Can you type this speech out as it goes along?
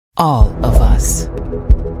All of us.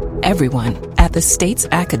 Everyone at the state's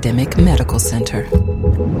academic medical center.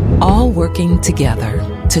 All working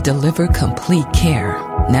together to deliver complete care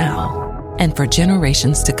now and for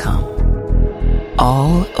generations to come.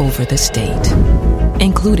 All over the state,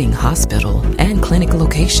 including hospital and clinic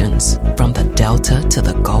locations from the Delta to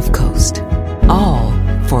the Gulf Coast. All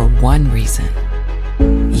for one reason.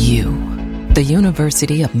 You, the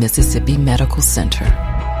University of Mississippi Medical Center.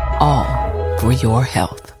 All for your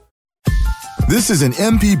health. This is an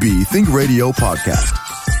MPB Think Radio podcast.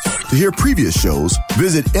 To hear previous shows,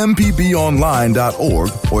 visit mpbonline.org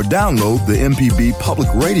or download the MPB Public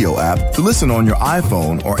Radio app to listen on your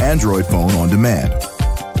iPhone or Android phone on demand.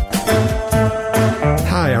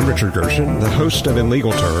 Hi, I'm Richard Gershon, the host of In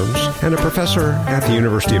Legal Terms and a professor at the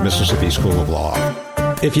University of Mississippi School of Law.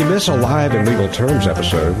 If you miss a live In Legal Terms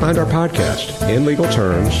episode, find our podcast,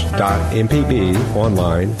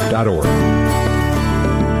 inlegalterms.mpbonline.org.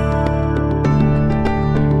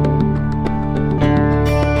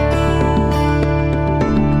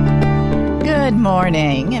 Good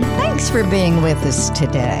morning, and thanks for being with us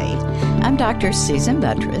today. I'm Dr. Susan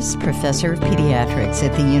Buttress, Professor of Pediatrics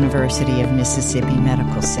at the University of Mississippi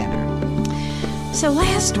Medical Center. So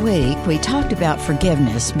last week, we talked about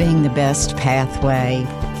forgiveness being the best pathway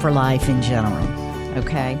for life in general,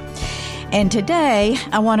 okay? And today,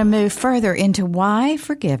 I want to move further into why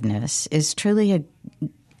forgiveness is truly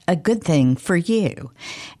a good thing for you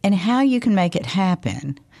and how you can make it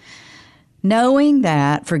happen. Knowing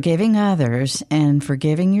that forgiving others and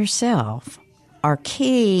forgiving yourself are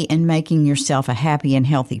key in making yourself a happy and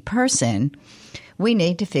healthy person, we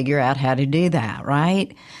need to figure out how to do that,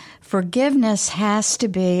 right? Forgiveness has to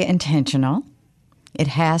be intentional. It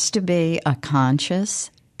has to be a conscious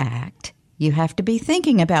act. You have to be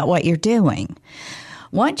thinking about what you're doing.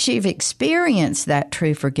 Once you've experienced that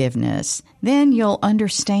true forgiveness, then you'll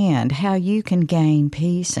understand how you can gain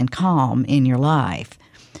peace and calm in your life.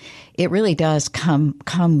 It really does come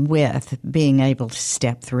with being able to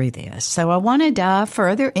step through this. So I want to dive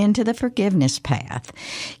further into the forgiveness path.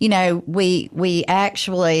 You know, we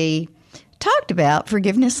actually talked about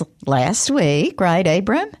forgiveness last week, right,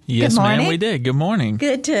 Abram? Yes, ma'am, we did. Good morning.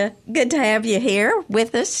 Good to have you here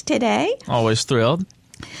with us today. Always thrilled.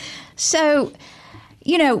 So,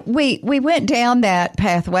 you know, we went down that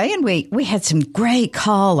pathway and we had some great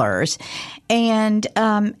callers. And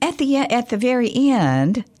at the very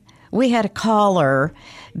end, we had a caller,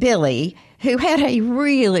 Billy, who had a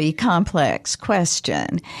really complex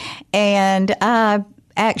question. And I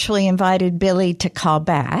actually invited Billy to call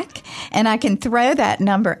back. And I can throw that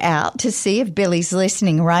number out to see if Billy's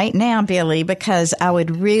listening right now, Billy, because I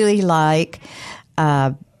would really like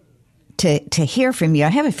to hear from you. I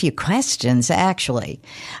have a few questions, actually.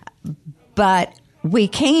 But we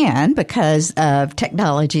can, because of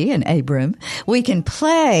technology and Abram, we can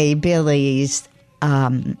play Billy's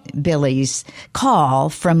call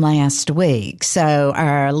from last week. So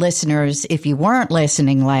our listeners, if you weren't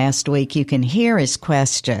listening last week, you can hear his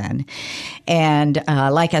question. And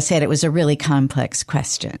like I said, it was a really complex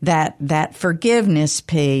question. That forgiveness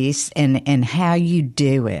piece and how you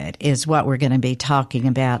do it is what we're going to be talking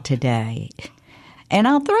about today. And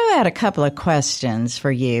I'll throw out a couple of questions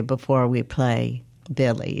for you before we play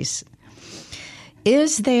Billy's.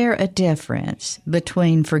 Is there a difference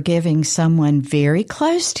between forgiving someone very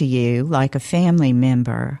close to you, like a family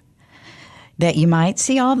member, that you might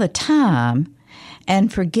see all the time,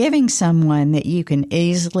 and forgiving someone that you can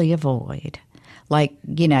easily avoid, like,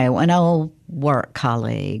 you know, an old work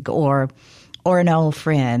colleague or an old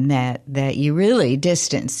friend that you really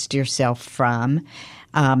distanced yourself from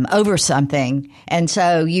over something, and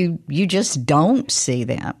so you just don't see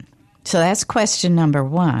them? So that's question number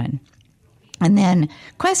one. And then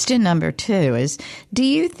question number two is, do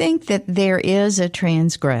you think that there is a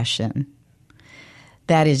transgression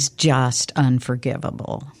that is just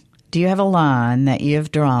unforgivable? Do you have a line that you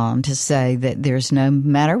have drawn to say that there's no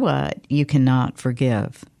matter what, you cannot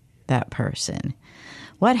forgive that person?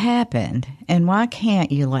 What happened and why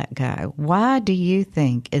can't you let go? Why do you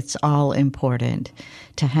think it's all important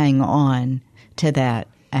to hang on to that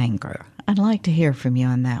anger? I'd like to hear from you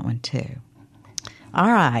on that one too.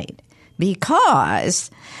 All right.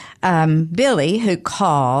 Because Billy, who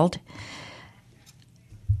called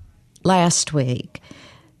last week,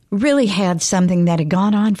 really had something that had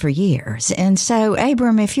gone on for years. And so,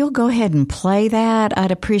 Abram, if you'll go ahead and play that,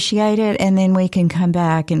 I'd appreciate it. And then we can come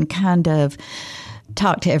back and kind of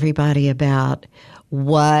talk to everybody about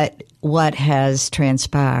what has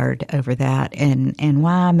transpired over that and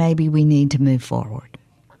why maybe we need to move forward.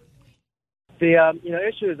 The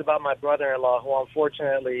issue is about my brother-in-law, who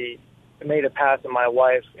unfortunately made a pass at my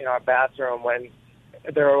wife in our bathroom when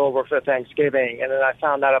they were over for Thanksgiving, and then I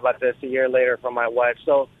found out about this a year later from my wife.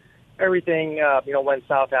 So everything, went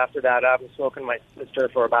south after that. I haven't spoken to my sister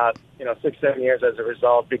for about, 6-7 years as a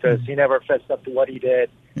result, because he never fessed up to what he did.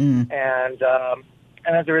 And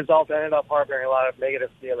as a result, I ended up harboring a lot of negative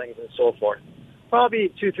feelings and so forth.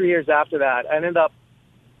 Probably 2-3 years after that, I ended up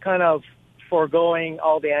kind of foregoing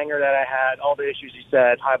all the anger that I had, all the issues you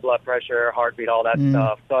said, high blood pressure, heartbeat, all that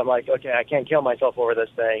stuff. So I'm like, okay, I can't kill myself over this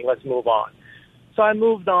thing. Let's move on. So I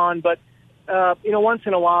moved on, but, once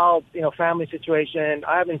in a while, family situation,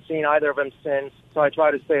 I haven't seen either of them since, so I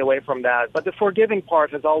try to stay away from that. But the forgiving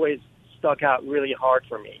part has always stuck out really hard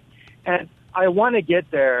for me. And I want to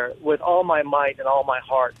get there with all my might and all my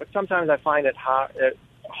heart, but sometimes I find it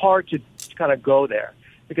hard to kind of go there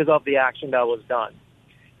because of the action that was done.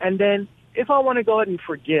 And then if I want to go ahead and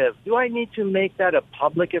forgive, do I need to make that a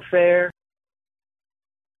public affair?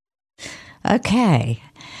 Okay.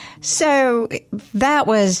 So that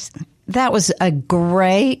was a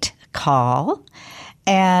great call,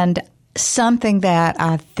 and something that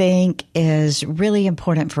I think is really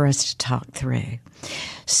important for us to talk through.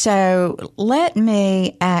 So let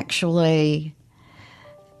me actually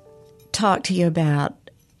talk to you about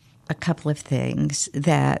a couple of things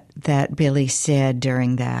that Billy said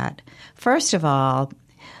during that. First of all,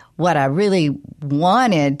 what I really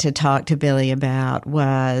wanted to talk to Billy about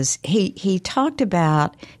was he talked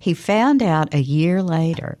about, he found out a year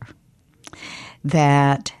later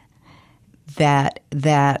that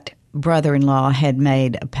brother-in-law had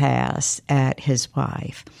made a pass at his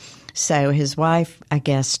wife. So his wife, I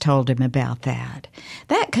guess, told him about that.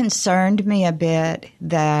 That concerned me a bit,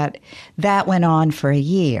 that went on for a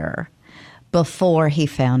year before he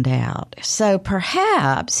found out. So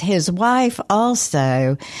perhaps his wife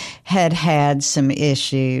also had some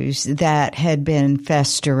issues that had been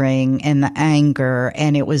festering in the anger,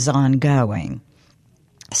 and it was ongoing.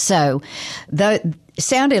 So it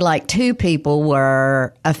sounded like two people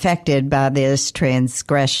were affected by this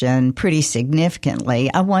transgression pretty significantly.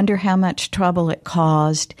 I wonder how much trouble it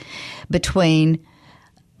caused between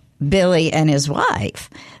Billy and his wife.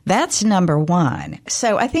 That's number one.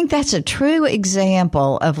 So I think that's a true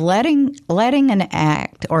example of letting an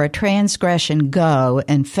act or a transgression go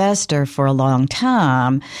and fester for a long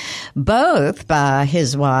time, both by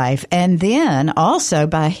his wife and then also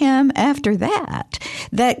by him after that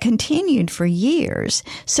continued for years.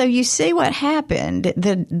 So you see what happened,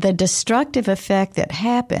 the destructive effect that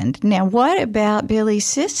happened. Now, what about Billy's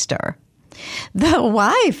sister? The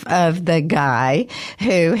wife of the guy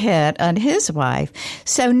who hit on his wife.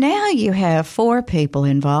 So now you have 4 people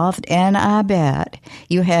involved, and I bet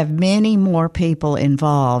you have many more people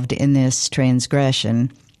involved in this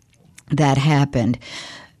transgression that happened.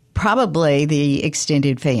 Probably the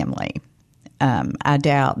extended family. I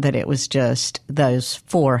doubt that it was just those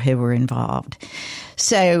 4 who were involved.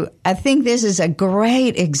 So I think this is a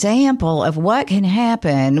great example of what can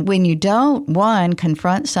happen when you don't, one,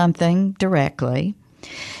 confront something directly,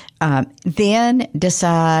 then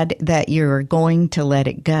decide that you're going to let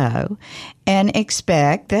it go and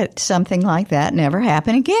expect that something like that never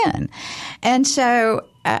happen again. And so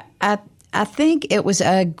I think it was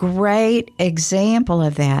a great example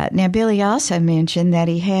of that. Now, Billy also mentioned that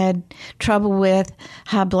he had trouble with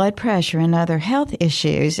high blood pressure and other health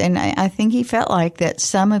issues, and I think he felt like that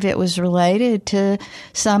some of it was related to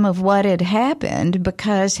some of what had happened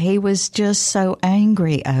because he was just so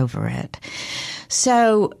angry over it.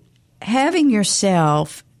 So having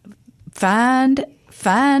yourself find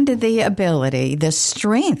the ability, the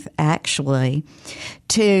strength actually,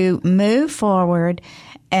 to move forward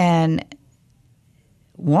and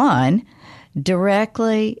one,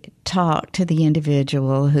 directly talk to the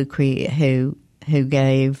individual who committed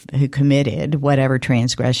whatever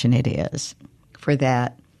transgression it is for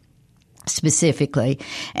that specifically.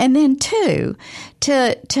 And then 2,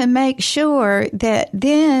 to make sure that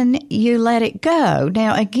then you let it go.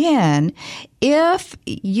 Now, again, if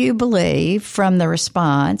you believe from the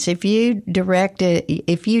response, if you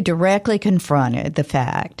directly confronted the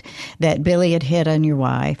fact that Billy had hit on your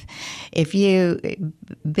wife, if you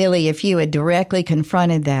had directly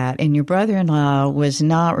confronted that and your brother-in-law was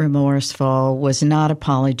not remorseful, was not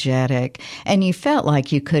apologetic, and you felt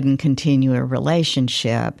like you couldn't continue a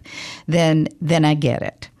relationship, then I get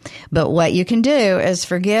it. But what you can do is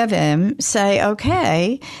forgive him, say,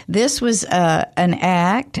 okay, this was an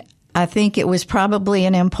act. I think it was probably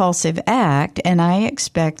an impulsive act, and I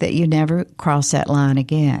expect that you never cross that line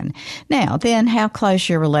again. Now, then how close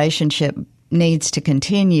your relationship needs to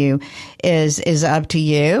continue is up to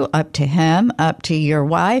you, up to him, up to your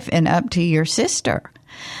wife, and up to your sister.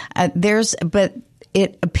 But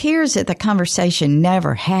it appears that the conversation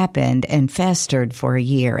never happened and festered for a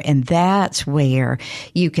year. And that's where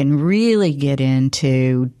you can really get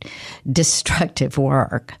into destructive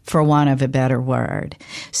work, for want of a better word.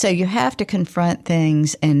 So you have to confront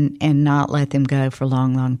things and not let them go for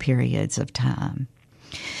long, long periods of time.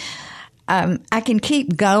 I can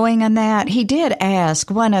keep going on that. He did ask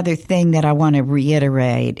one other thing that I want to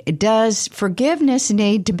reiterate. Does forgiveness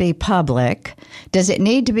need to be public? Does it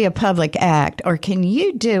need to be a public act? Or can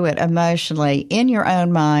you do it emotionally in your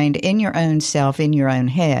own mind, in your own self, in your own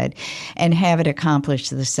head, and have it accomplish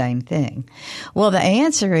the same thing? Well, the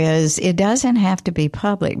answer is it doesn't have to be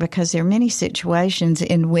public, because there are many situations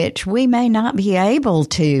in which we may not be able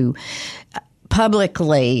to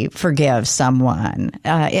publicly forgive someone.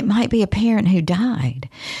 It might be a parent who died.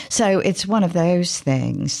 So it's one of those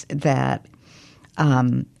things that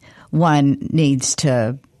one needs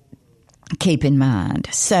to keep in mind.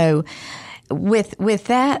 So with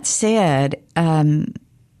that said,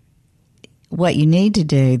 what you need to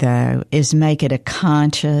do, though, is make it a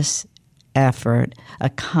conscious effort, a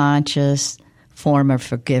conscious form of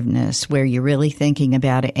forgiveness where you're really thinking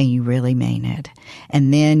about it and you really mean it.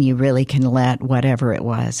 And then you really can let whatever it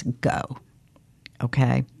was go.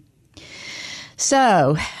 Okay?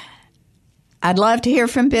 So I'd love to hear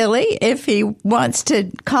from Billy if he wants to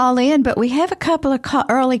call in, but we have a couple of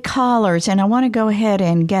early callers, and I want to go ahead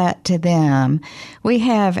and get to them. We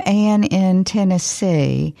have Ann in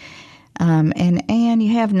Tennessee. And Ann,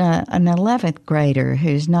 you have an 11th grader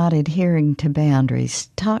who's not adhering to boundaries.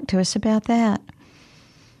 Talk to us about that.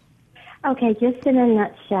 Okay, just in a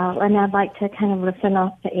nutshell, and I'd like to kind of listen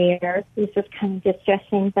off the air. This is kind of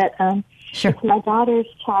distressing, but sure. It's my daughter's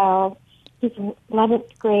child. He's an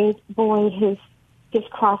 11th grade boy who's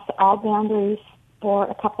just crossed all boundaries for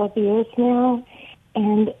a couple of years now,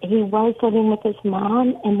 and he was living with his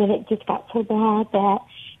mom, and then it just got so bad that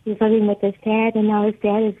he's living with his dad, and now his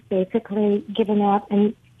dad has basically given up,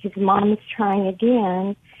 and his mom is trying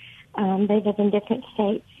again. They live in different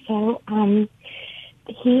states, so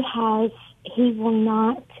he will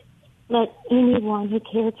not let anyone who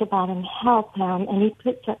cares about him help him, and he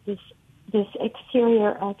puts up this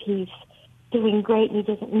exterior of he's doing great and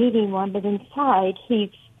he doesn't need anyone, but inside he's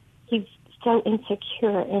so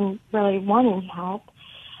insecure and really wanting help.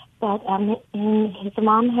 But and his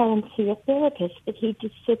mom had him see a therapist, but he'd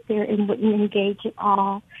just sit there and wouldn't engage at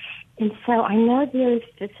all. And so I know there's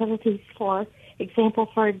facilities, for example,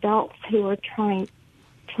 for adults who are trying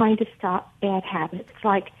to stop bad habits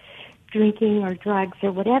like drinking or drugs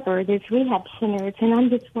or whatever. There's rehab centers, and I'm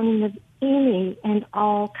just wondering if any and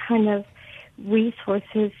all kind of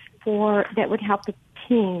resources that would help the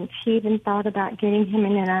teen. She even thought about getting him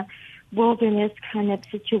in a wilderness kind of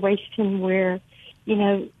situation where,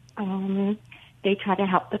 they try to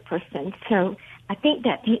help the person. So I think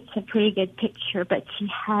that paints a pretty good picture, but she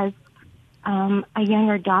has a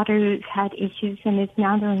younger daughter who's had issues and is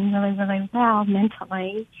now doing really, really well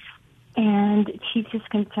mentally, and she's just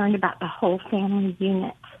concerned about the whole family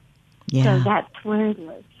unit. Yeah. So that's where it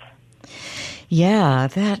is. Yeah,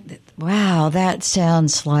 that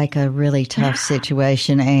sounds like a really tough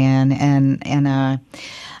situation, Anne, and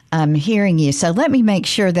I'm hearing you. So let me make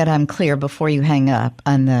sure that I'm clear before you hang up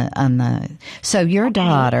on the. So your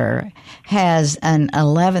daughter has an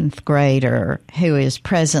 11th grader who is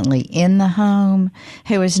presently in the home,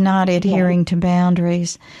 who is not adhering to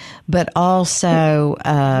boundaries, but also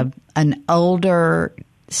an older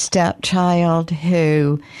stepchild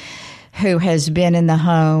who has been in the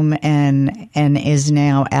home and is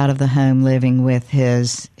now out of the home living with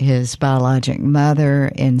his biologic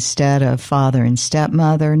mother instead of father and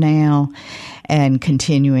stepmother now, and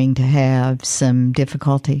continuing to have some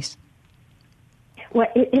difficulties? Well,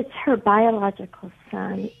 it's her biological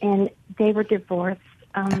son, and they were divorced,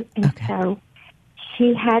 and so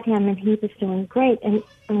she had him, and he was doing great, and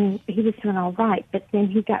he was doing all right, but then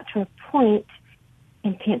he got to a point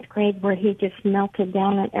in 10th grade where he just melted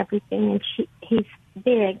down at everything, and he's a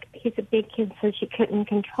big kid, so she couldn't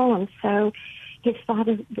control him. So his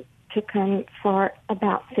father took him for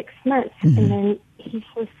about 6 months, and then he's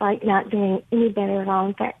just like not doing any better at all,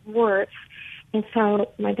 in fact worse. And so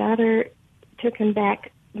my daughter took him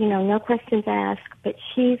back, no questions asked, but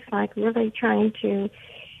she's like really trying to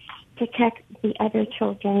protect the other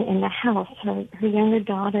children in the house, her younger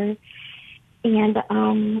daughter.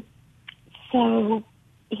 And so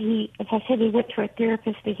he, as I said, he went to a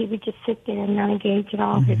therapist, but he would just sit there and not engage at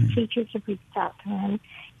all. His teachers have reached out to him,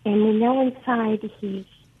 and we know inside he's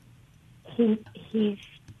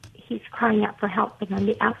crying out for help, but on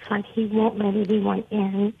the outside he won't let anyone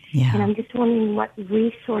in. Yeah. And I'm just wondering what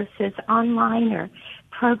resources, online or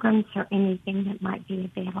programs or anything that might be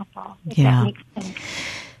available, if Yeah. that makes sense.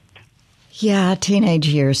 Yeah, teenage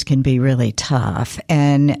years can be really tough.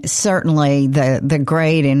 And certainly the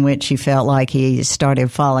grade in which he felt like he started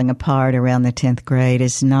falling apart around the 10th grade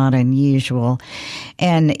is not unusual.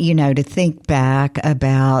 And, you know, to think back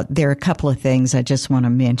about, there are a couple of things I just want to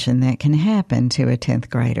mention that can happen to a 10th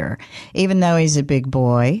grader. Even though he's a big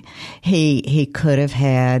boy, he could have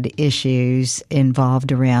had issues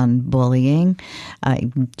involved around bullying.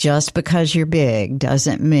 Just because you're big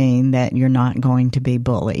doesn't mean that you're not going to be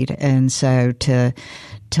bullied. And so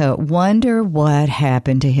to wonder what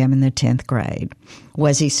happened to him in the 10th grade.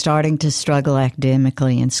 Was he starting to struggle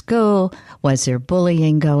academically in school? Was there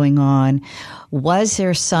bullying going on? Was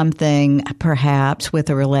there something perhaps with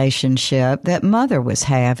a relationship that mother was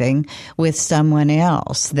having with someone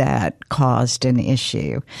else that caused an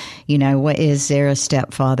issue? You know, is there a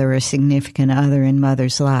stepfather or a significant other in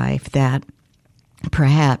mother's life that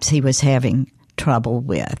perhaps he was having trouble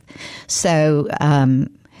with? So,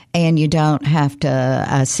 and you don't have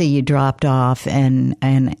to see you dropped off, and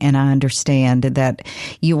I understand that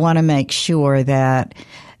you want to make sure that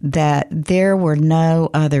there were no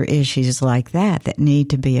other issues like that need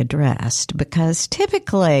to be addressed, because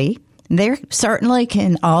typically there certainly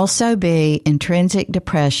can also be intrinsic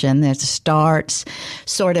depression that starts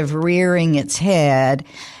sort of rearing its head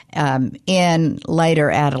in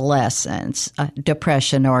later adolescence,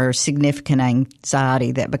 depression or significant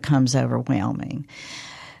anxiety that becomes overwhelming.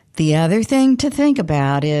 The other thing to think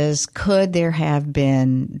about is, could there have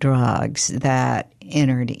been drugs that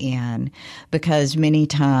entered in? Because many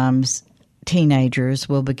times teenagers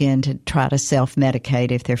will begin to try to self-medicate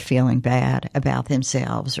if they're feeling bad about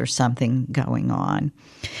themselves or something going on.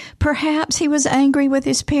 Perhaps he was angry with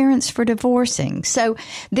his parents for divorcing. So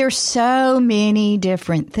there's so many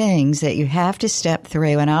different things that you have to step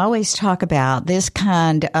through. And I always talk about this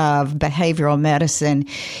kind of behavioral medicine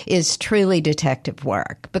is truly detective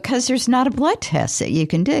work, because there's not a blood test that you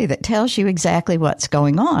can do that tells you exactly what's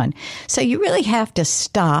going on. So you really have to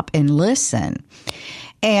stop and listen.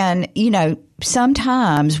 And, you know,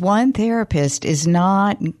 sometimes one therapist is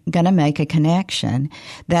not going to make a connection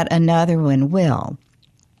that another one will.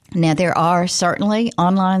 Now, there are certainly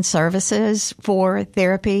online services for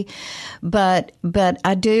therapy, but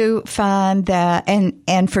I do find that,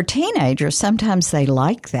 and for teenagers, sometimes they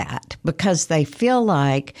like that because they feel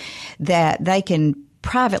like that they can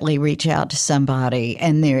privately reach out to somebody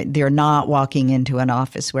and they're not walking into an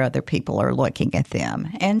office where other people are looking at them.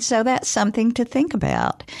 And so that's something to think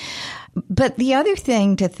about. But the other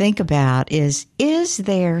thing to think about is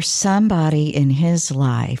there somebody in his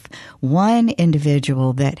life, one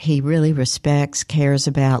individual that he really respects, cares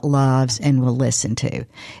about, loves, and will listen to?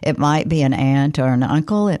 It might be an aunt or an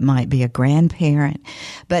uncle. It might be a grandparent.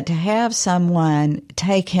 But to have someone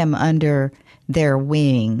take him under their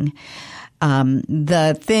wing,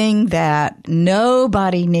 the thing that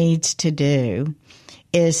nobody needs to do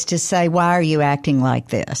is to say, why are you acting like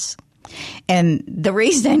this? And the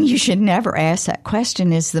reason you should never ask that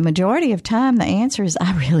question is the majority of time the answer is,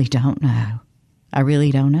 I really don't know. I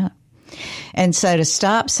really don't know. And so to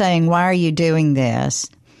stop saying, why are you doing this?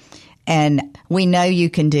 And we know you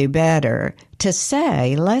can do better, to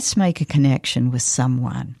say, let's make a connection with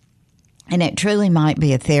someone. And it truly might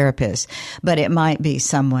be a therapist, but it might be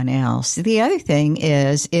someone else. The other thing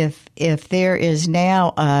is, if there is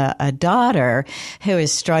now a daughter who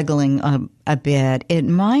is struggling a bit, it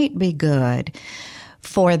might be good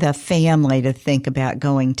for the family to think about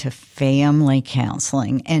going to family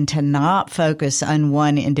counseling and to not focus on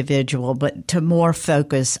one individual, but to more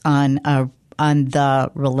focus on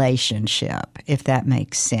the relationship, if that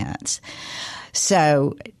makes sense.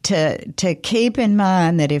 So to keep in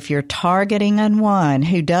mind that if you're targeting on one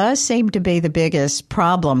who does seem to be the biggest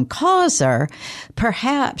problem causer,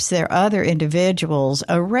 perhaps there are other individuals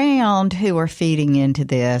around who are feeding into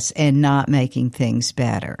this and not making things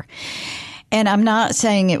better. And I'm not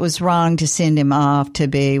saying it was wrong to send him off to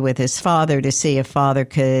be with his father to see if father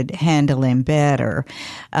could handle him better.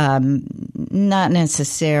 Not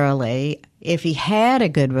necessarily. If he had a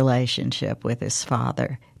good relationship with his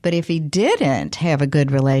father. But if he didn't have a good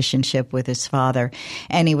relationship with his father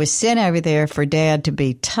and he was sent over there for dad to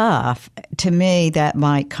be tough, to me, that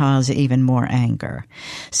might cause even more anger.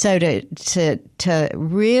 So to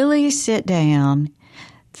really sit down,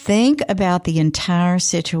 think about the entire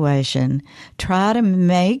situation, try to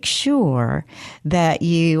make sure that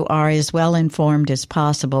you are as well informed as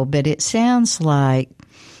possible. But it sounds like,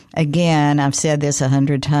 again, I've said this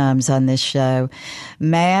 100 times on this show,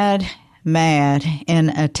 mad in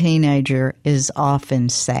a teenager is often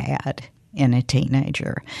sad. in a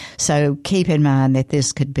teenager. So keep in mind that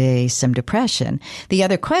this could be some depression. The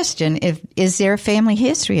other question, is there a family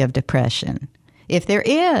history of depression? If there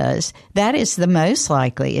is, that is the most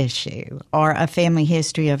likely issue, or a family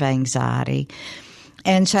history of anxiety.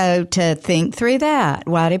 And so to think through that,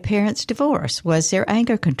 why did parents divorce? Was there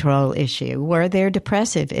anger control issue? Were there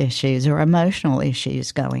depressive issues or emotional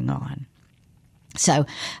issues going on? So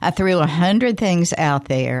I threw 100 things out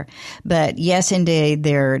there, but yes, indeed,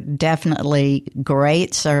 there are definitely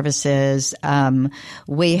great services.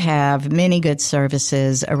 We have many good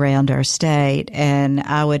services around our state, and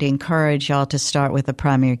I would encourage y'all to start with a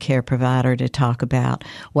primary care provider to talk about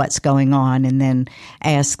what's going on and then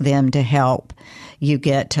ask them to help you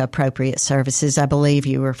get to appropriate services. I believe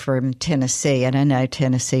you were from Tennessee, and I know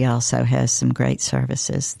Tennessee also has some great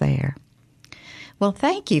services there. Well,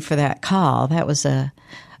 thank you for that call. That was a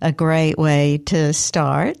great way to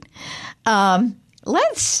start.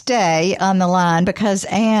 Let's stay on the line because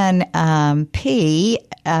Ann P.,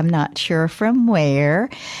 I'm not sure from where,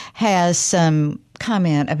 has some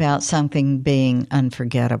comment about something being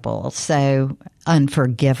unforgivable,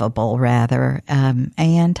 rather.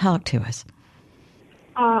 Ann, talk to us.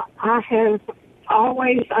 I have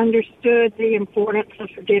always understood the importance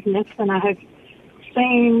of forgiveness, and I have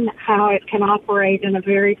seen how it can operate in a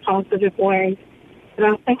very positive way. But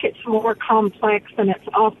I think it's more complex than it's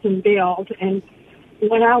often billed. And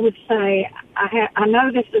what I would say, I know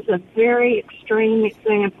this is a very extreme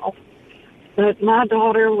example, but my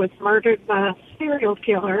daughter was murdered by a serial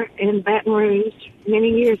killer in Baton Rouge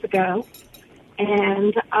many years ago.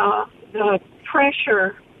 And the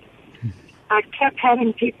pressure, I kept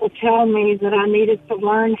having people tell me that I needed to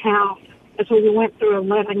learn how, as we went through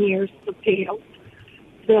 11 years of appeal,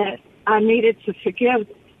 that I needed to forgive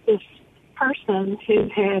this person who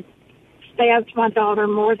had stabbed my daughter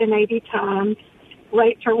more than 80 times,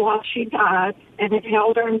 raped her while she died, and had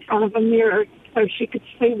held her in front of a mirror so she could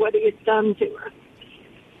see what he had done to her.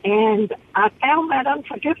 And I found that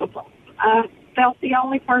unforgivable. I felt the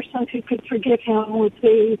only person who could forgive him would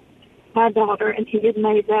be my daughter, and he had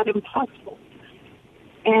made that impossible.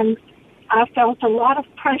 And I felt a lot of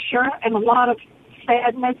pressure and a lot of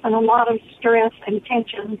sadness and a lot of stress and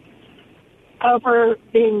tension over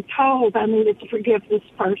being told I needed to forgive this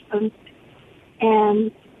person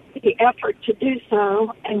and the effort to do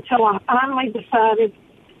so until I finally decided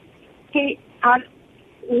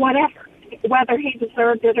whether he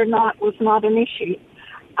deserved it or not was not an issue.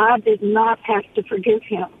 I did not have to forgive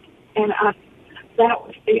him. And that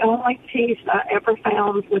was the only peace I ever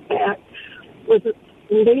found with that, was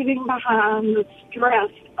leaving behind the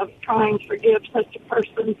stress of trying to forgive such a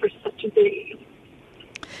person for such a deed.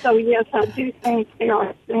 So, yes, I do think there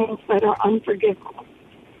are things that are unforgivable.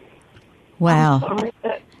 Wow. I'm sorry,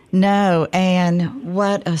 no, Anne,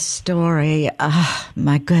 what a story.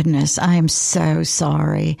 My goodness, I am so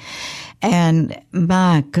sorry. And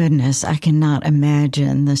my goodness, I cannot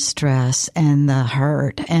imagine the stress and the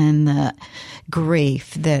hurt and the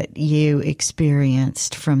grief that you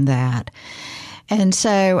experienced from that. And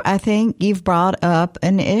so I think you've brought up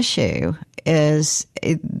an issue is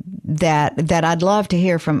that I'd love to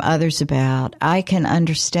hear from others about. I can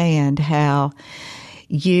understand how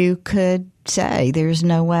you could say, there's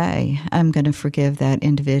no way I'm going to forgive that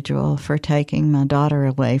individual for taking my daughter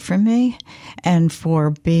away from me and for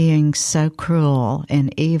being so cruel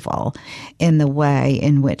and evil in the way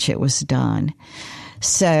in which it was done.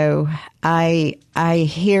 So I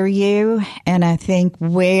hear you, and I think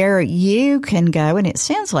where you can go, and it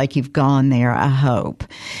sounds like you've gone there, I hope,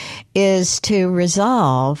 is to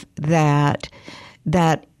resolve that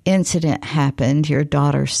incident happened, your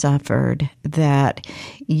daughter suffered, that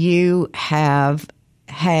you have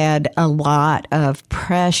had a lot of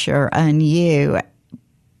pressure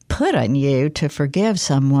put on you to forgive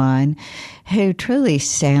someone who truly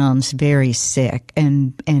sounds very sick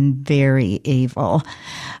and very evil.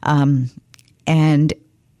 And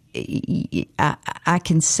I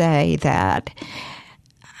can say that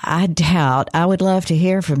I would love to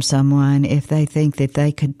hear from someone if they think that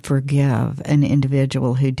they could forgive an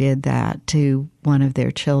individual who did that to one of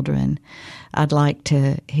their children. I'd like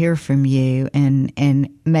to hear from you, and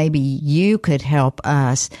maybe you could help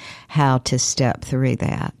us how to step through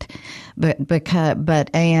that. But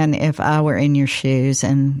Anne, if I were in your shoes,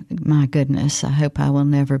 and my goodness, I hope I will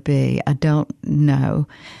never be, I don't know,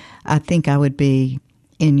 I think I would be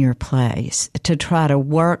in your place to try to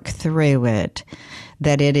work through it,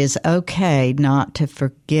 that it is okay not to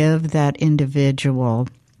forgive that individual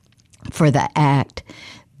for the act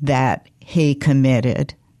that he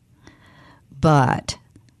committed, but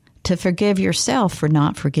to forgive yourself for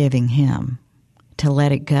not forgiving him. to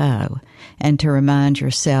let it go and to remind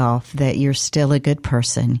yourself that you're still a good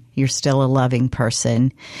person, you're still a loving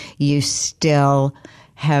person, you still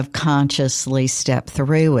have consciously stepped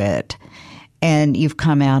through it, and you've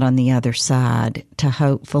come out on the other side to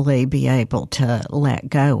hopefully be able to let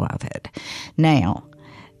go of it. Now,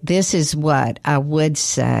 this is what I would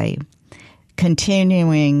say.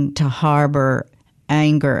 Continuing to harbor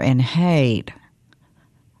anger and hate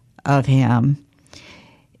of him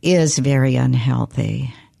is very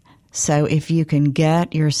unhealthy. So if you can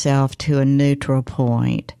get yourself to a neutral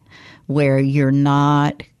point where you're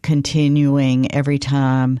not continuing every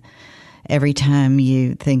time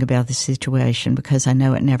you think about the situation, because I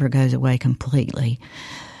know it never goes away completely,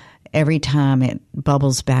 every time it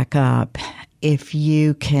bubbles back up, if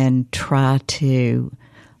you can try to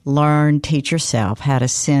teach yourself how to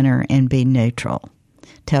center and be neutral.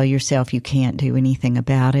 Tell yourself you can't do anything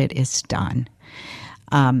about it, it's done.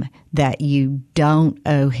 That you don't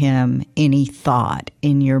owe him any thought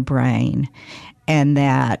in your brain, and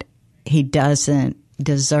that he doesn't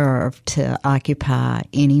deserve to occupy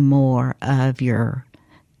any more of your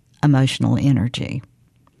emotional energy.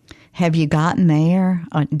 Have you gotten there?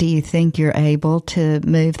 Do you think you're able to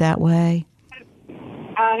move that way?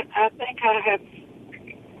 I think I have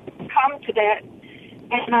come to that,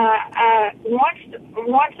 and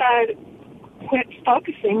once I quit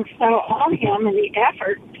focusing so on him and the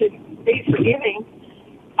effort to be forgiving,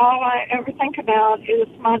 all I ever think about is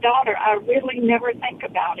my daughter. I really never think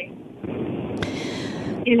about him.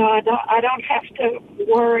 I don't have to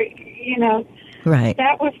worry. Right.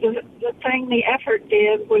 That was the thing the effort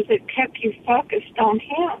did, was it kept you focused on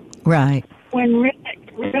him. Right. When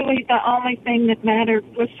really the only thing that mattered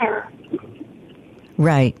was her.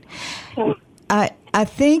 Right. So I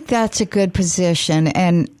think that's a good position,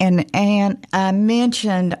 and I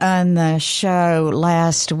mentioned on the show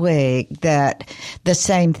last week that the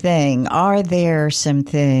same thing. Are there some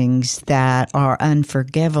things that are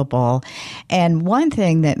unforgivable? And one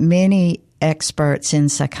thing that many experts in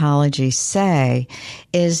psychology say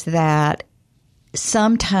is that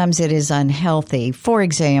sometimes it is unhealthy. For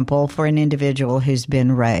example, for an individual who's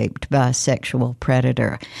been raped by a sexual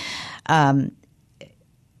predator,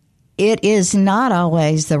 it is not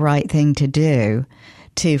always the right thing to do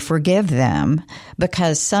to forgive them,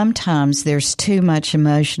 because sometimes there's too much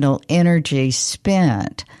emotional energy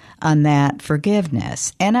spent on that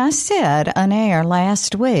forgiveness. And I said on air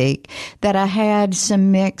last week that I had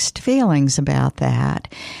some mixed feelings about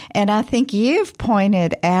that. And I think you've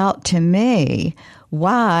pointed out to me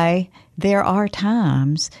why there are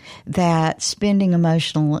times that spending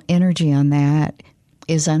emotional energy on that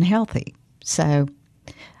is unhealthy. So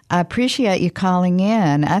I appreciate you calling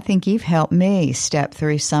in. I think you've helped me step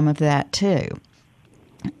through some of that too.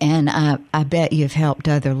 And I bet you've helped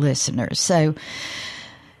other listeners. So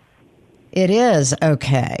it is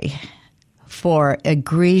okay for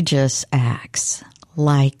egregious acts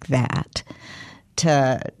like that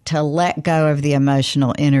to let go of the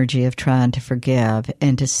emotional energy of trying to forgive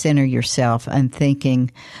and to center yourself on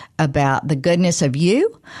thinking about the goodness of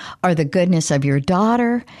you or the goodness of your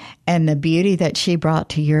daughter and the beauty that she brought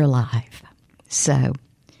to your life. So,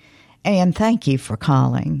 and thank you for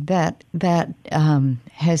calling. That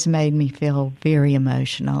has made me feel very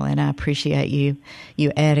emotional, and I appreciate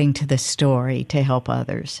you adding to the story to help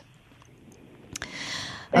others.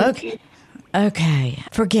 Okay.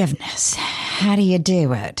 Forgiveness. How do you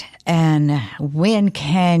do it? And when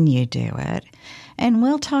can you do it? And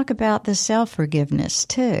we'll talk about the self-forgiveness,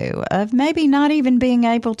 too, of maybe not even being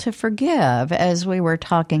able to forgive, as we were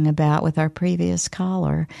talking about with our previous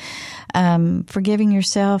caller, forgiving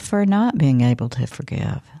yourself for not being able to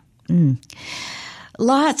forgive.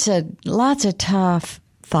 Lots of tough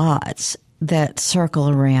thoughts that circle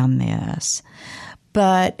around this,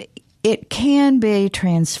 but it can be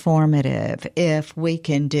transformative if we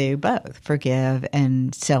can do both, forgive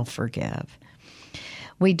and self-forgive.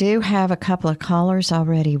 We do have a couple of callers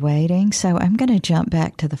already waiting, so I'm going to jump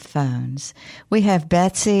back to the phones. We have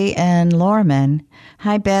Betsy and Lorman.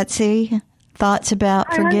 Hi, Betsy. Thoughts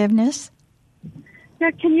about forgiveness? Yeah,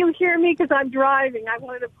 can you hear me? Because I'm driving. I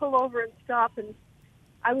wanted to pull over and stop, and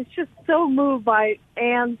I was just so moved by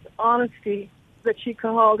Anne's honesty that she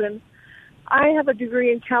called. And I have a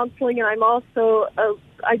degree in counseling, and I'm also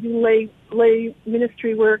I do lay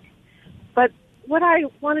ministry work. But what I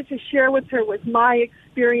wanted to share with her was my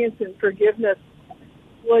experience in forgiveness.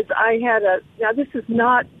 Was I had now this is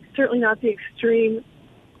certainly not the extreme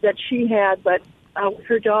that she had, but with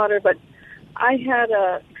her daughter. But I had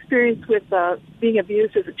a experience with being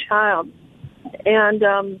abused as a child, and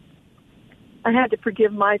I had to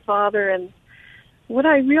forgive my father. And what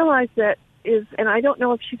I realized that is, and I don't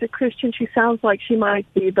know if she's a Christian. She sounds like she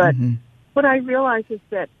might be, but what I realize is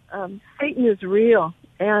that Satan is real.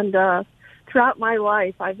 And throughout my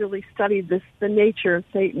life, I've really studied the nature of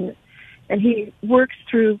Satan. And he works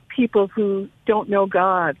through people who don't know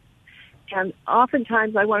God. And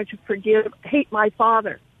oftentimes I wanted to hate my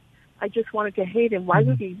father. I just wanted to hate him. Why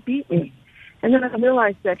would he beat me? And then I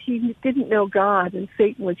realized that he didn't know God, and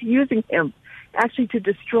Satan was using him actually to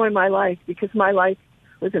destroy my life, because my life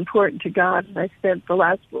was important to God. And I spent the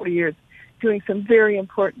last 4 years doing some very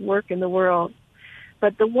important work in the world.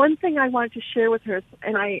 But the one thing I wanted to share with her,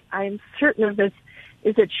 and I'm certain of this,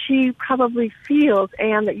 is that she probably feels,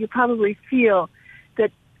 and that you probably feel,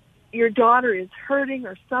 that your daughter is hurting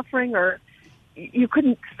or suffering, or you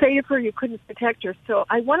couldn't save her, you couldn't protect her. So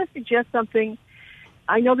I want to suggest something.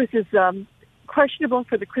 I know this is questionable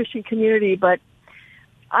for the Christian community, but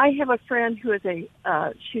I have a friend who is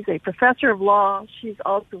she's a professor of law, she's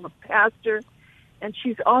also a pastor, and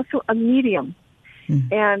she's also a medium.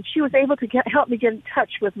 And she was able to help me get in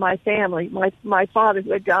touch with my family, my father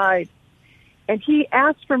who had died. And he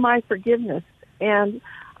asked for my forgiveness. And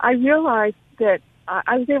I realized that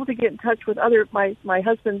I was able to get in touch with my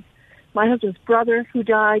husband's brother who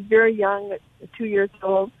died very young, at 2 years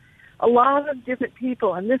old. A lot of different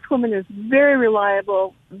people. And this woman is very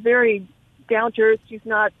reliable, very down to earth. She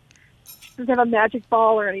doesn't have a magic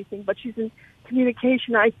ball or anything, but she's in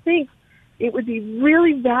communication. I think it would be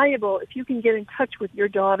really valuable if you can get in touch with your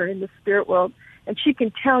daughter in the spirit world, and she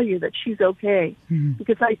can tell you that she's okay,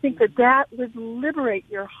 because I think that would liberate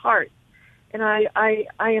your heart. And I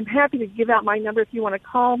am happy to give out my number if you want to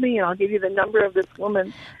call me, and I'll give you the number of this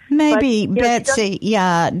woman. Maybe, but, Betsy,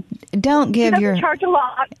 don't give she doesn't charge a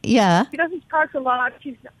lot. Yeah. She doesn't charge a lot.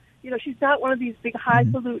 She's not one of these big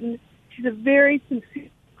highfalutin. She's a very sincere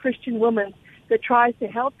Christian woman that tries to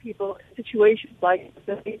help people in situations like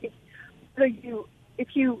this.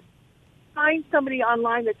 If you find somebody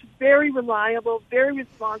online that's very reliable, very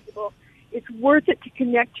responsible, it's worth it to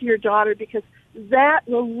connect to your daughter, because that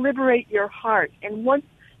will liberate your heart. And once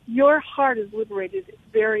your heart is liberated, it's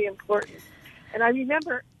very important. And I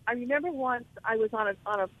remember once I was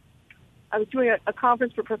I was doing a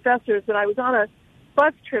conference for professors, and I was on a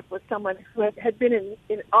bus trip with someone who had been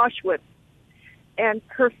in Auschwitz, and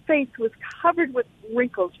her face was covered with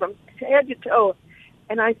wrinkles from head to toe.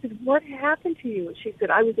 And I said, "What happened to you?" And she said,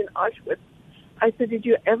 "I was in Auschwitz." I said, "Did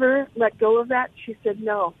you ever let go of that?" She said,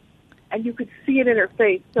 "No." And you could see it in her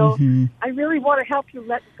face. So I really want to help you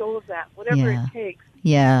let go of that, whatever it takes.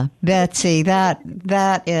 Yeah, Betsy,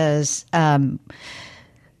 that is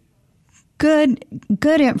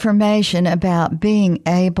good information about being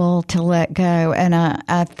able to let go. And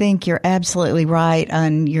I think you're absolutely right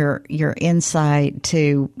on your insight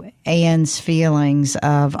to Anne's feelings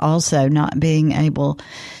of also not being able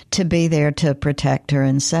to be there to protect her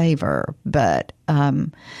and save her. But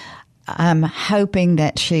I'm hoping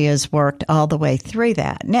that she has worked all the way through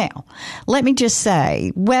that. Now, let me just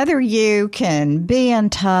say, whether you can be in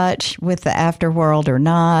touch with the afterworld or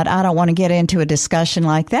not, I don't want to get into a discussion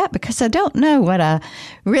like that, because I don't know what I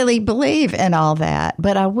really believe in all that.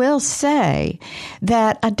 But I will say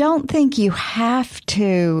that I don't think you have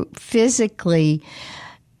to physically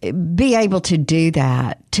be able to do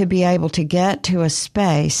that, to be able to get to a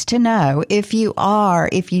space to know if you are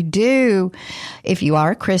a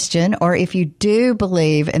Christian, or if you do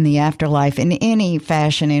believe in the afterlife in any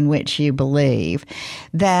fashion in which you believe,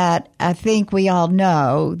 that I think we all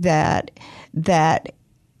know that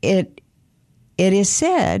it is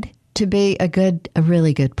said to be a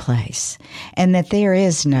really good place, and that there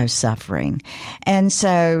is no suffering. And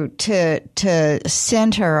so to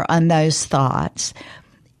center on those thoughts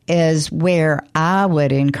is where I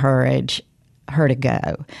would encourage her to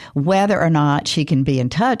go. Whether or not she can be in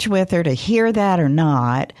touch with her to hear that or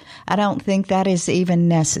not, I don't think that is even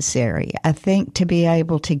necessary. I think to be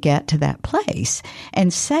able to get to that place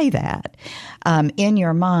and say that in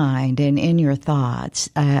your mind and in your thoughts,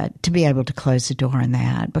 to be able to close the door on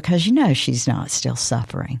that, because she's not still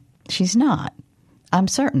suffering. She's not. I'm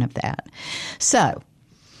certain of that. So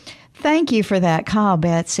thank you for that call,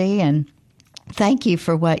 Betsy, and thank you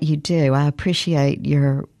for what you do. I appreciate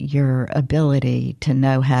your ability to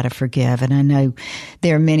know how to forgive. And I know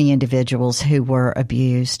there are many individuals who were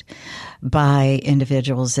abused by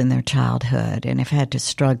individuals in their childhood and have had to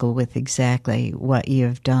struggle with exactly what you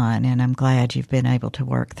have done. And I'm glad you've been able to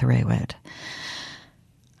work through it.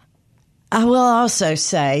 I will also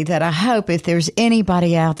say that I hope if there's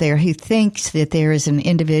anybody out there who thinks that there is an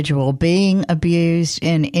individual being abused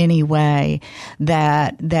in any way,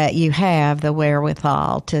 that you have the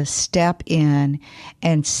wherewithal to step in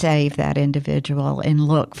and save that individual and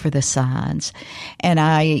look for the signs. And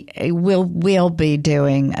I will be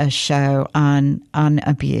doing a show on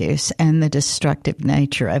abuse and the destructive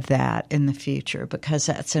nature of that in the future, because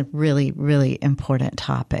that's a really, really important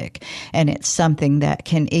topic. And it's something that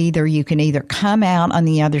you can either come out on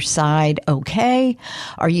the other side okay,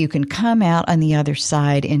 or you can come out on the other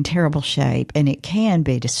side in terrible shape, and it can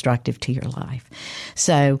be destructive to your life.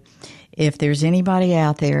 So if there's anybody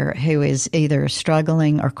out there who is either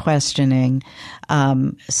struggling or questioning,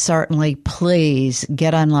 certainly please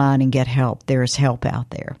get online and get help. There's help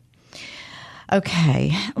out there.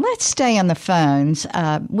 Okay, let's stay on the phones.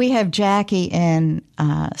 We have Jackie in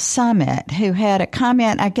Summit, who had a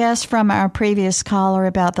comment, I guess, from our previous caller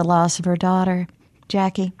about the loss of her daughter.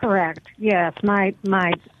 Jackie? Correct. Yes, my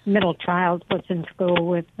middle child was in school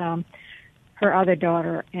with her other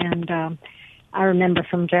daughter, and I remember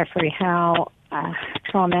from Jeffrey how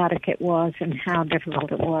traumatic it was and how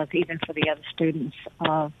difficult it was, even for the other students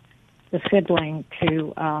of the sibling,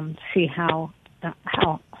 to see how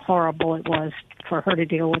horrible it was for her to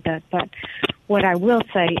deal with it. But what I will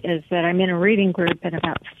say is that I'm in a reading group, and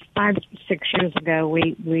about 5-6 years ago,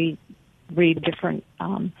 we read different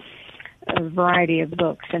a variety of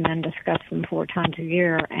books and then discuss them 4 times a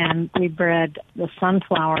year. And we read The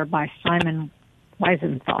Sunflower by Simon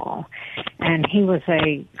Wiesenthal, and he was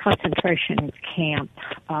a concentration camp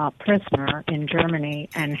prisoner in Germany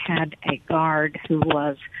and had a guard who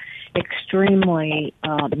was extremely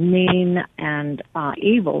mean and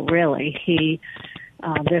evil, really.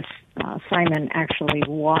 This Simon actually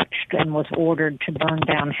watched and was ordered to burn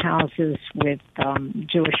down houses with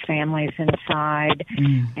Jewish families inside,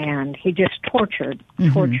 and he just tortured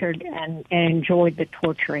and enjoyed the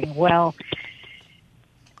torturing. Well,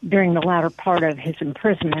 during the latter part of his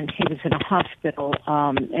imprisonment, he was in a hospital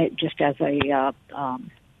just as a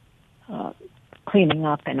cleaning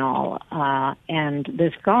up and all, and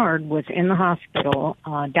this guard was in the hospital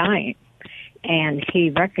dying, and he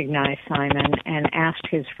recognized Simon and asked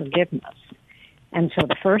his forgiveness. And so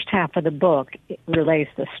the first half of the book relays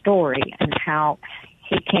the story and how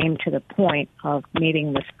he came to the point of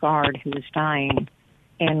meeting this guard who was dying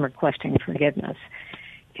and requesting forgiveness,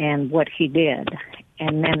 and what he did.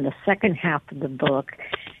 And then the second half of the book,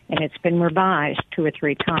 and it's been revised 2 or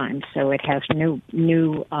 3 times, so it has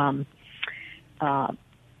new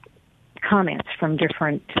comments from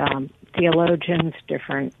different theologians,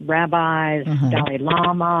 different rabbis, Dalai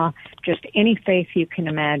Lama, just any faith you can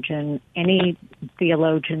imagine, any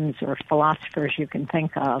theologians or philosophers you can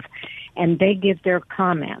think of, and they give their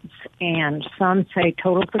comments. And some say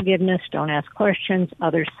total forgiveness, don't ask questions.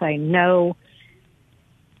 Others say no.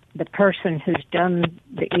 The person who's done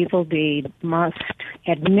the evil deed must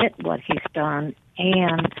admit what he's done,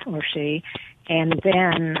 or she, and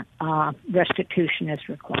then restitution is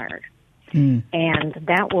required. And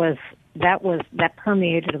that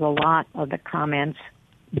permeated a lot of the comments,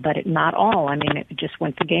 but not all. I mean, it just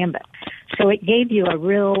went the gambit. So it gave you a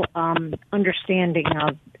real understanding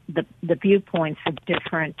of the viewpoints of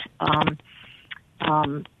different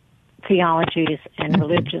theologies and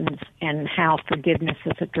religions and how forgiveness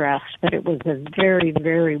is addressed. But it was a very,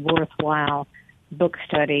 very worthwhile book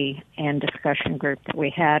study and discussion group that we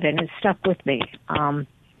had, and it stuck with me, 6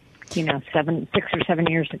 or 7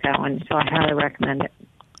 years ago, and so I highly recommend it.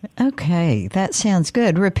 Okay, that sounds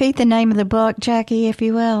good. Repeat the name of the book, Jackie, if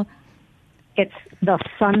you will. It's The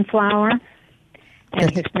Sunflower,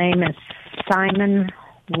 and his name is Simon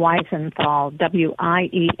Wiesenthal,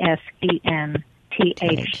 Wiesenthal.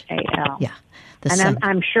 Yeah. And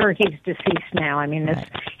I'm sure he's deceased now. I mean,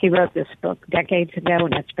 he wrote this book decades ago,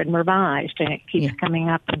 and it's been revised, and it keeps coming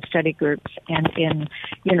up in study groups and in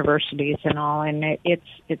universities and all. And it's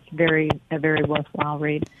a very worthwhile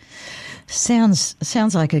read. Sounds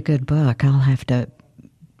like a good book. I'll have to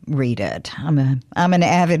read it. I'm an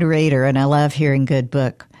avid reader, and I love hearing good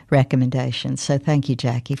book recommendations. So thank you,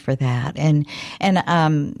 Jackie, for that. And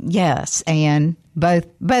yes, Anne,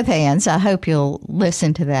 both hands. I hope you'll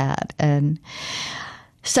listen to that. And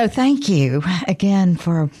so thank you again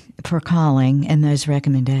for calling and those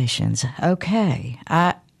recommendations. Okay.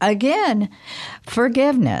 Again,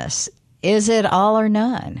 forgiveness. Is it all or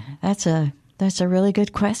none? That's a really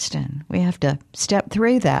good question. We have to step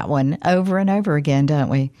through that one over and over again, don't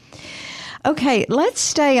we? Okay, let's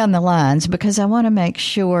stay on the lines because I want to make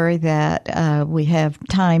sure that we have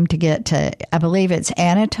time to get to, I believe it's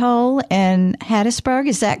Anatole in Hattiesburg.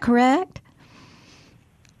 Is that correct?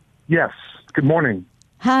 Yes. Good morning.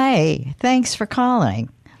 Hi. Thanks for calling.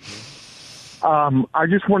 I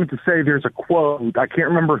just wanted to say there's a quote. I can't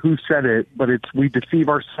remember who said it, but it's, we deceive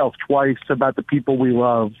ourselves twice about the people we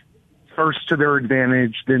love. First to their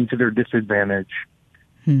advantage, then to their disadvantage.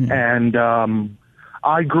 And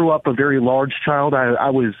I grew up a very large child. I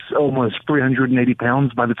was almost 380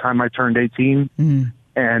 pounds by the time I turned 18.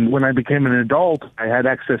 And when I became an adult, I had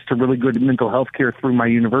access to really good mental health care through my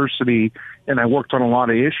university, and I worked on a lot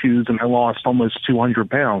of issues, and I lost almost 200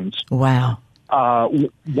 pounds. Wow.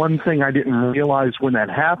 One thing I didn't realize when that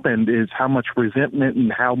happened is how much resentment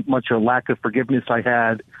and how much a lack of forgiveness I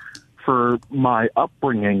had for my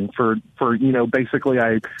upbringing. For basically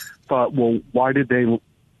I thought, well, why did they,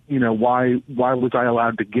 why was I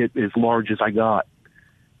allowed to get as large as I got?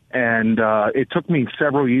 And it took me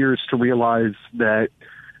several years to realize that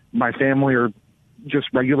my family are just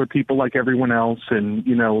regular people like everyone else. And,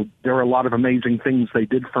 there are a lot of amazing things they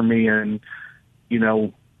did for me. And,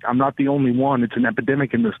 I'm not the only one. It's an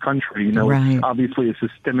epidemic in this country. Right. It's obviously a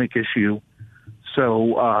systemic issue.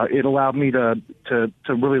 So it allowed me to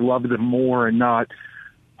really love them more and not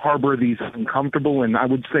harbor these uncomfortable and I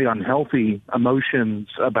would say unhealthy emotions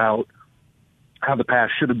about how the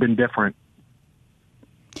past should have been different.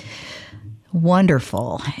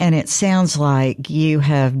 Wonderful. And it sounds like you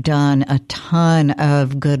have done a ton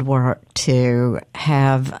of good work to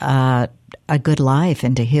have a good life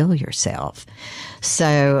and to heal yourself.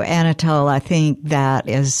 So, Anatole, I think that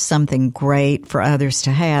is something great for others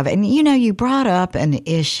to have. And, you brought up an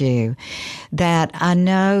issue that I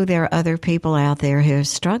know there are other people out there who have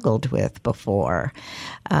struggled with before,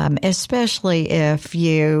 especially if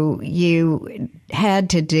you had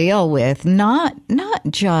to deal with not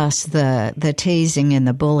just the teasing and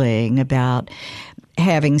the bullying about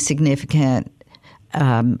having significant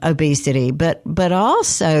obesity, but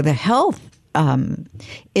also the health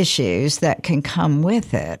issues that can come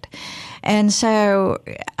with it. And so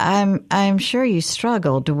I'm sure you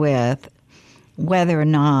struggled with whether or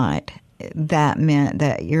not that meant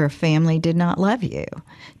that your family did not love you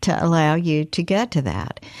to allow you to get to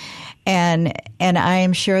that. And I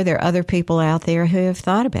am sure there are other people out there who have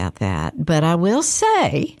thought about that. But I will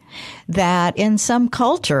say that in some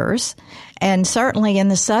cultures, and certainly in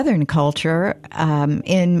the Southern culture,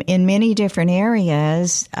 in many different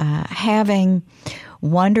areas, having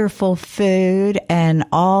wonderful food and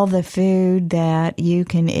all the food that you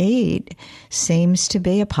can eat seems to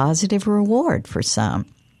be a positive reward for some.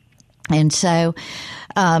 And so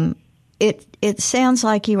it sounds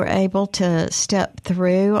like you were able to step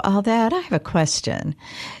through all that. I have a question.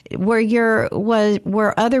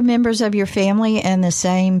 Were other members of your family in the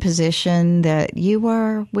same position that you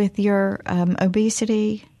were with your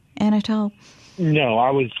obesity, Anatole? No,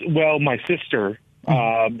 my sister,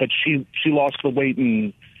 but she lost the weight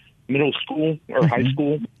in middle school or high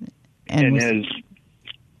school and has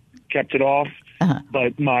kept it off.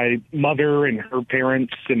 But my mother and her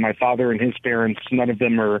parents and my father and his parents, none of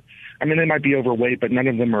them are, they might be overweight, but none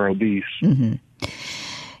of them are obese. Mm-hmm.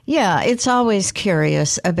 Yeah, it's always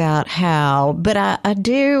curious about how, but I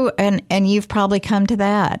do, and you've probably come to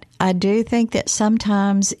that. I do think that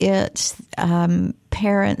sometimes it's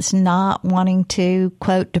parents not wanting to,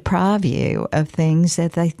 quote, deprive you of things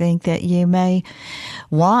that they think that you may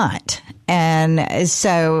want. And it's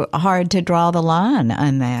so hard to draw the line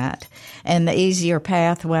on that. And the easier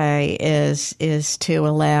pathway is to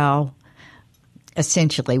allow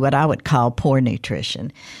essentially what I would call poor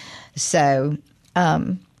nutrition. So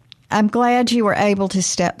I'm glad you were able to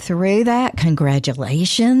step through that.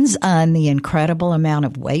 Congratulations on the incredible amount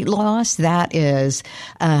of weight loss. That is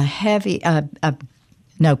a heavy,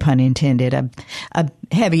 no pun intended, a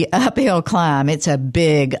heavy uphill climb. It's a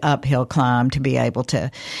big uphill climb to be able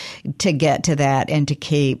to get to that and to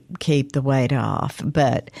keep the weight off.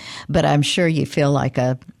 But I'm sure you feel like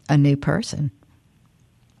a new person.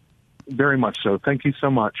 Very much so. Thank you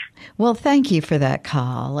so much. Well, thank you for that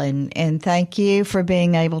call, and thank you for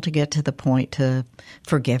being able to get to the point to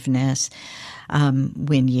forgiveness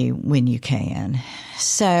when you can.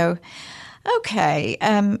 So, okay,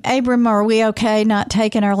 Abram, are we okay not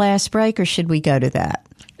taking our last break, or should we go to that?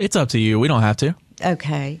 It's up to you. We don't have to.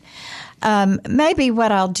 Okay. Maybe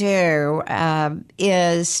what I'll do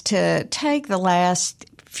is to take the last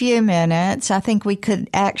few minutes. I think we could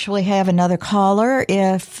actually have another caller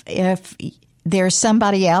if there's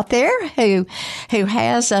somebody out there who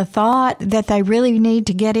has a thought that they really need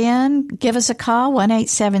to get in. Give us a call,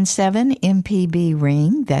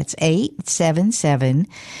 1-877-MPB-RING. That's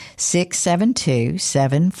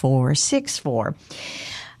 877-672-7464.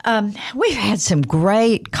 We've had some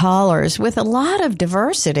great callers with a lot of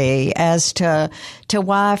diversity as to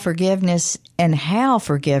why forgiveness and how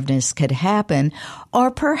forgiveness could happen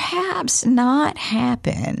or perhaps not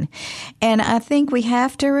happen. And I think we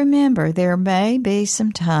have to remember there may be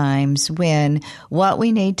some times when what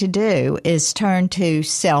we need to do is turn to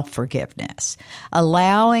self-forgiveness,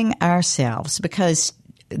 allowing ourselves, because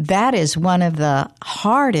that is one of the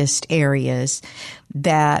hardest areas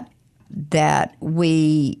that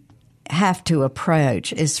we have to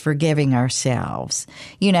approach, is forgiving ourselves.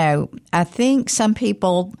 You know, I think some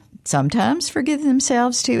people sometimes forgive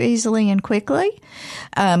themselves too easily and quickly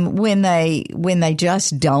when they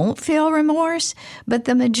just don't feel remorse. But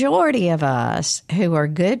the majority of us who are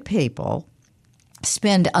good people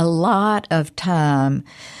spend a lot of time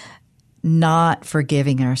not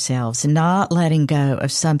forgiving ourselves, not letting go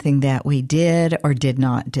of something that we did or did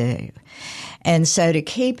not do. And so to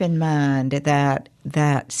keep in mind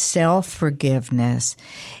that self-forgiveness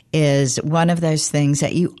is one of those things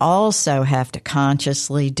that you also have to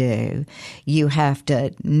consciously do. You have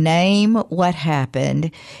to name what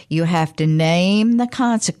happened. You have to name the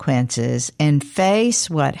consequences and face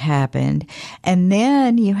what happened. And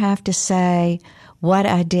then you have to say, what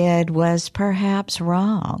I did was perhaps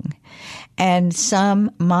wrong. And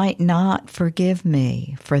some might not forgive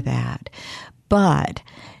me for that. But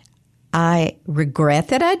I regret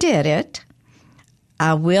that I did it.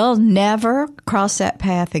 I will never cross that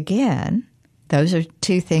path again. Those are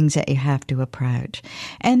two things that you have to approach.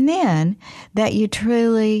 And then that you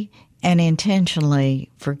truly and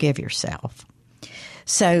intentionally forgive yourself.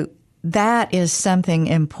 So that is something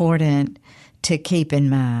important to keep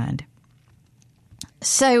in mind.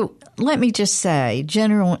 So let me just say,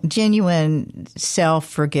 genuine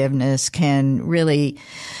self-forgiveness can really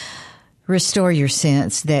restore your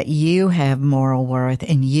sense that you have moral worth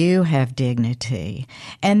and you have dignity,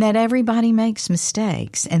 and that everybody makes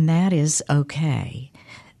mistakes, and that is okay.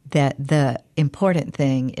 That the important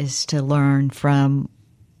thing is to learn from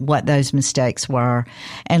what those mistakes were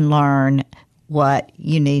and learn what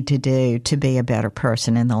you need to do to be a better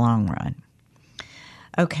person in the long run.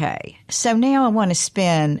 Okay, so now I want to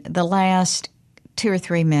spend the last 2 or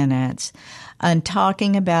 3 minutes on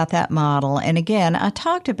talking about that model. And again, I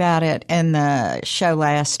talked about it in the show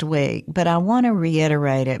last week, but I want to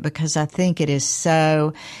reiterate it because I think it is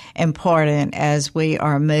so important as we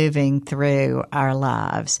are moving through our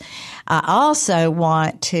lives. I also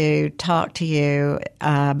want to talk to you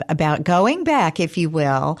about going back, if you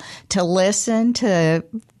will, to listen to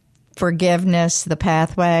Forgiveness, the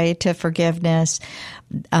Pathway to Forgiveness.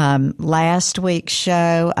 Last week's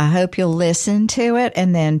show, I hope you'll listen to it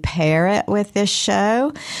and then pair it with this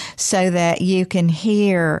show so that you can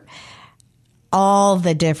hear all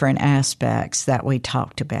the different aspects that we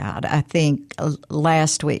talked about. I think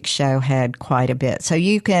last week's show had quite a bit. So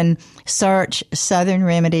you can search Southern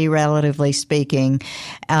Remedy, Relatively Speaking,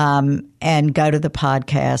 and go to the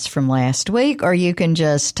podcast from last week, or you can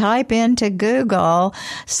just type into Google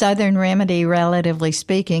Southern Remedy, Relatively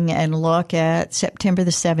Speaking, and look at September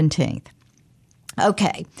the 17th.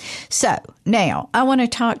 Okay, so now I want to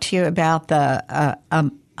talk to you about the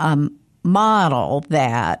model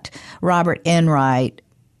that Robert Enright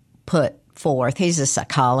put forth. He's a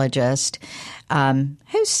psychologist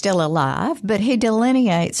who's still alive, but he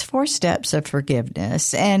delineates 4 steps of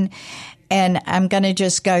forgiveness, and I'm going to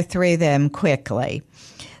just go through them quickly.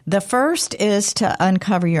 The first is to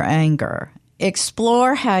uncover your anger.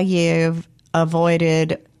 Explore how you've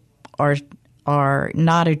avoided or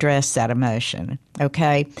not addressed that emotion,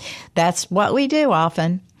 okay? That's what we do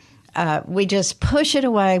often. We just push it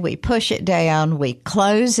away, we push it down, we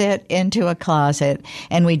close it into a closet,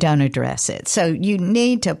 and we don't address it. So you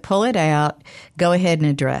need to pull it out, go ahead and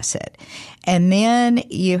address it. And then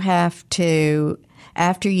you have to,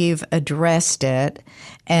 after you've addressed it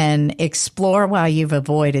and explore why you've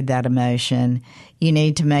avoided that emotion, you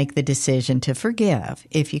need to make the decision to forgive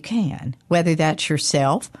if you can, whether that's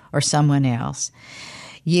yourself or someone else.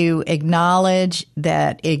 You acknowledge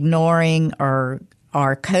that ignoring or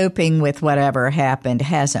coping with whatever happened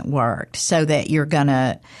hasn't worked, so that you're going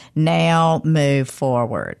to now move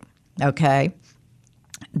forward, okay?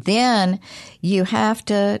 Then you have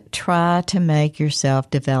to try to make yourself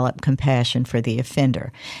develop compassion for the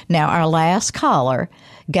offender. Now, our last caller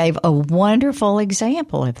gave a wonderful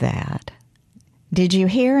example of that. Did you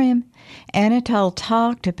hear him? Anatole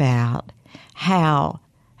talked about how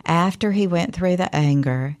after he went through the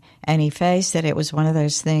anger and he faced that it was one of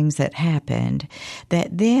those things that happened,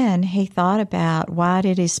 that then he thought about why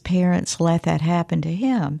did his parents let that happen to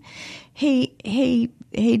him. He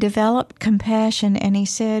he developed compassion, and he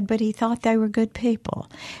said, but he thought they were good people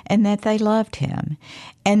and that they loved him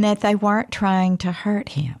and that they weren't trying to hurt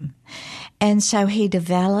him. And so he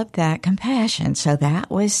developed that compassion. So that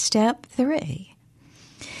was step 3.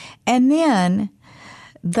 And then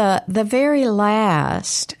the very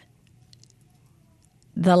last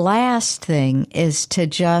thing is to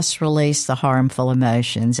just release the harmful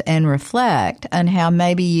emotions and reflect on how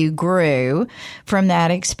maybe you grew from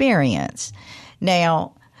that experience.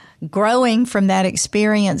 Now, growing from that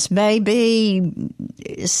experience may be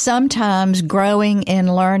sometimes growing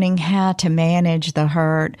in learning how to manage the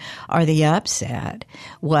hurt or the upset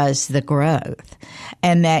was the growth,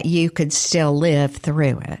 and that you could still live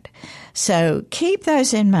through it. So keep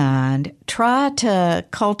those in mind. Try to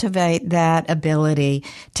cultivate that ability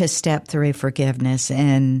to step through forgiveness,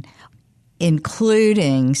 and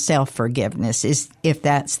including self-forgiveness is if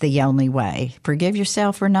that's the only way. Forgive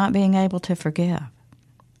yourself for not being able to forgive.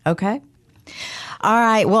 Okay? All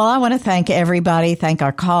right. Well, I want to thank everybody, thank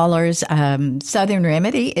our callers. Southern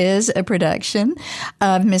Remedy is a production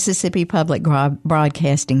of Mississippi Public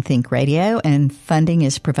Broadcasting Think Radio, and funding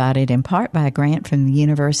is provided in part by a grant from the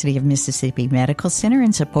University of Mississippi Medical Center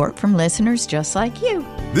and support from listeners just like you.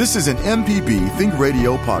 This is an MPB Think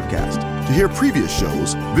Radio podcast. To hear previous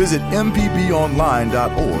shows, visit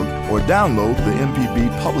mpbonline.org or download the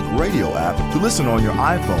MPB Public Radio app to listen on your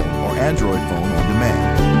iPhone or Android phone on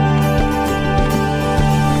demand.